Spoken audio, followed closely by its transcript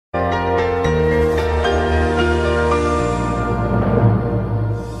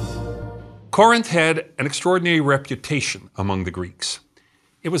Corinth had an extraordinary reputation among the Greeks.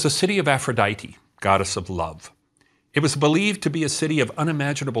 It was a city of Aphrodite, goddess of love. It was believed to be a city of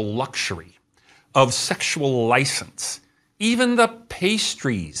unimaginable luxury, of sexual license. Even the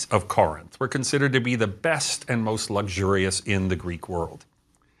pastries of Corinth were considered to be the best and most luxurious in the Greek world.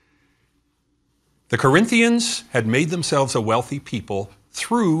 The Corinthians had made themselves a wealthy people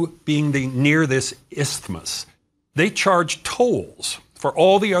through being near this isthmus. They charged tolls for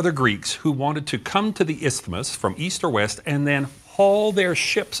all the other Greeks who wanted to come to the isthmus from east or west and then haul their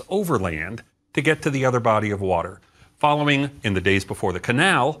ships overland to get to the other body of water. Following, in the days before the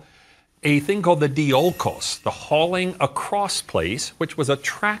canal, a thing called the diolkos, the hauling across place, which was a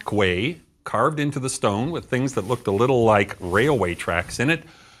trackway carved into the stone with things that looked a little like railway tracks in it.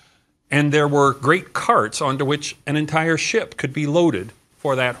 And there were great carts onto which an entire ship could be loaded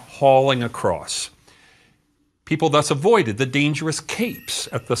for that hauling across. People thus avoided the dangerous capes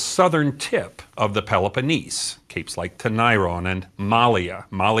at the southern tip of the Peloponnese, capes like Tenairon and Mallia.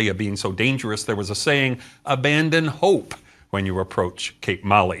 Mallia being so dangerous, there was a saying, abandon hope when you approach Cape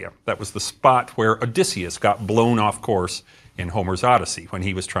Mallia. That was the spot where Odysseus got blown off course in Homer's Odyssey when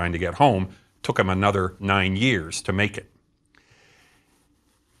he was trying to get home. Took him another 9 years to make it.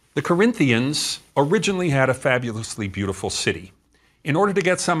 The Corinthians originally had a fabulously beautiful city. In order to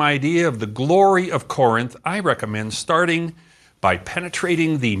get some idea of the glory of Corinth, I recommend starting by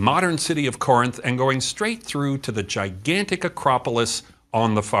penetrating the modern city of Corinth and going straight through to the gigantic Acropolis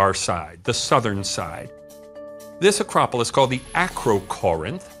on the far side, the southern side. This Acropolis, called the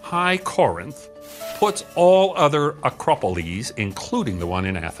Acro-Corinth, High Corinth, puts all other Acropolis, including the one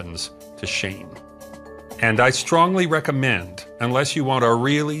in Athens, to shame. And I strongly recommend, unless you want a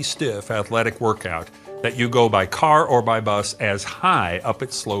really stiff athletic workout, that you go by car or by bus as high up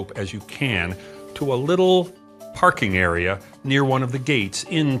its slope as you can to a little parking area near one of the gates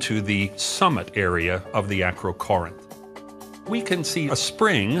into the summit area of the Acro-Corinth. We can see a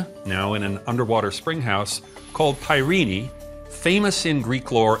spring, now in an underwater spring house, called Pyrene, famous in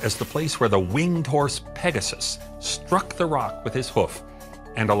Greek lore as the place where the winged horse Pegasus struck the rock with his hoof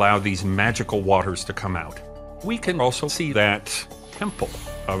and allowed these magical waters to come out. We can also see that temple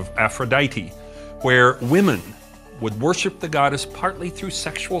of Aphrodite, where women would worship the goddess partly through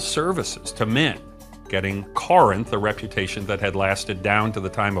sexual services to men, getting Corinth a reputation that had lasted down to the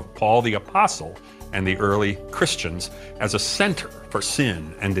time of Paul the Apostle and the early Christians as a center for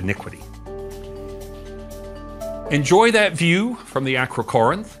sin and iniquity. Enjoy that view from the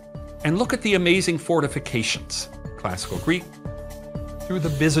Acro-Corinth and look at the amazing fortifications, classical Greek through the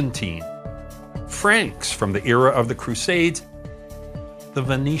Byzantine, Franks from the era of the Crusades, the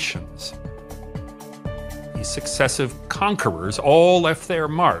Venetians. These successive conquerors all left their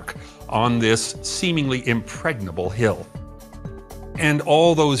mark on this seemingly impregnable hill. And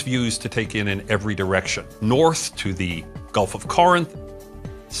all those views to take in every direction, north to the Gulf of Corinth,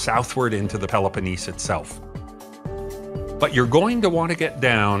 southward into the Peloponnese itself. But you're going to want to get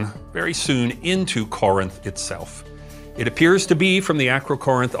down very soon into Corinth itself. It appears to be, from the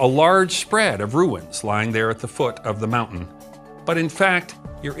Acro-Corinth, a large spread of ruins lying there at the foot of the mountain. But in fact,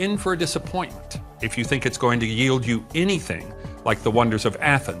 you're in for a disappointment if you think it's going to yield you anything like the wonders of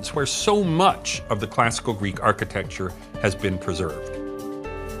Athens, where so much of the classical Greek architecture has been preserved.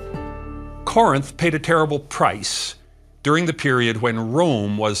 Corinth paid a terrible price during the period when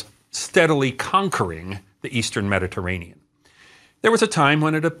Rome was steadily conquering the Eastern Mediterranean. There was a time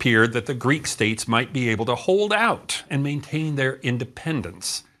when it appeared that the Greek states might be able to hold out and maintain their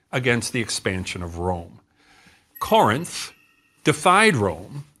independence against the expansion of Rome. Corinth defied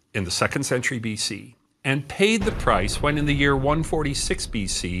Rome in the 2nd century BC and paid the price when, in the year 146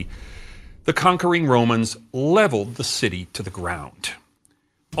 BC, the conquering Romans leveled the city to the ground.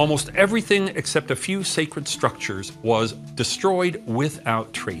 Almost everything except a few sacred structures was destroyed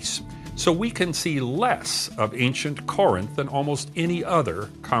without trace. So we can see less of ancient Corinth than almost any other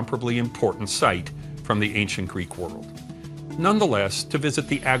comparably important site from the ancient Greek world. Nonetheless, to visit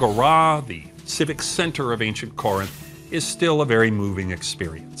the Agora, the civic center of ancient Corinth, is still a very moving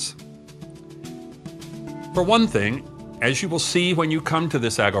experience. For one thing, as you will see when you come to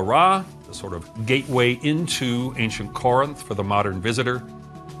this Agora, the sort of gateway into ancient Corinth for the modern visitor,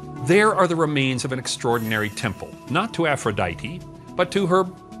 there are the remains of an extraordinary temple, not to Aphrodite, but to her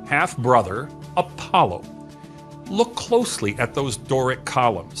half-brother, Apollo. Look closely at those Doric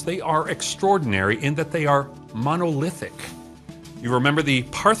columns. They are extraordinary in that they are monolithic. You remember the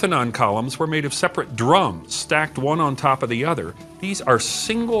Parthenon columns were made of separate drums, stacked one on top of the other. These are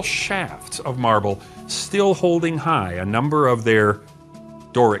single shafts of marble, still holding high a number of their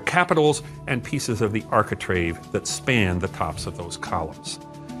Doric capitals and pieces of the architrave that span the tops of those columns.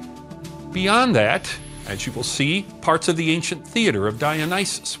 Beyond that, as you will see, parts of the ancient theater of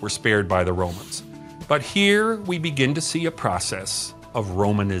Dionysus were spared by the Romans. But here we begin to see a process of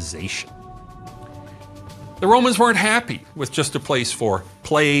Romanization. The Romans weren't happy with just a place for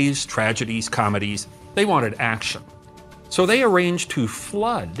plays, tragedies, comedies. They wanted action. So they arranged to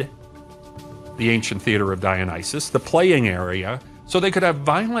flood the ancient theater of Dionysus, the playing area, so they could have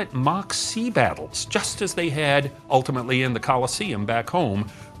violent mock sea battles, just as they had ultimately in the Colosseum back home,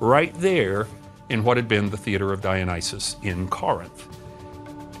 right there in what had been the theater of Dionysus in Corinth.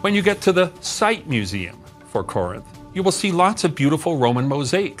 When you get to the site museum for Corinth, you will see lots of beautiful Roman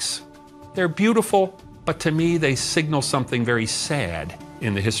mosaics. They're beautiful, but to me they signal something very sad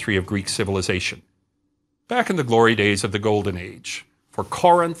in the history of Greek civilization. Back in the glory days of the Golden Age, for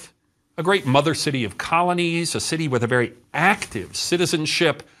Corinth, a great mother city of colonies, a city with a very active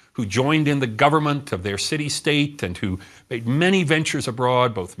citizenship who joined in the government of their city-state and who made many ventures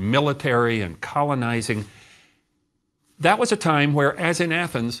abroad, both military and colonizing. That was a time where, as in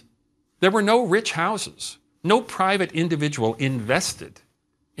Athens, there were no rich houses. No private individual invested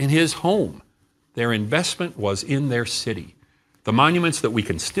in his home. Their investment was in their city. The monuments that we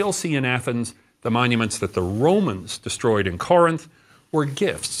can still see in Athens, the monuments that the Romans destroyed in Corinth, were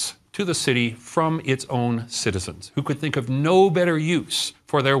gifts to the city from its own citizens, who could think of no better use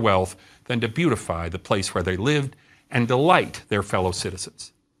for their wealth than to beautify the place where they lived and delight their fellow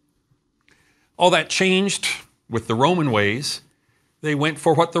citizens. All that changed with the Roman ways. They went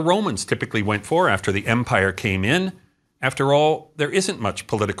for what the Romans typically went for after the empire came in. After all, there isn't much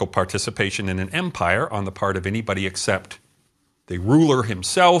political participation in an empire on the part of anybody except the ruler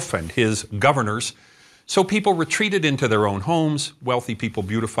himself and his governors. So people retreated into their own homes. Wealthy people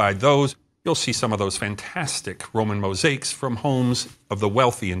beautified those. You'll see some of those fantastic Roman mosaics from homes of the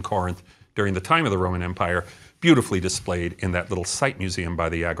wealthy in Corinth during the time of the Roman Empire, beautifully displayed in that little site museum by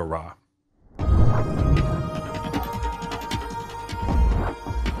the Agora.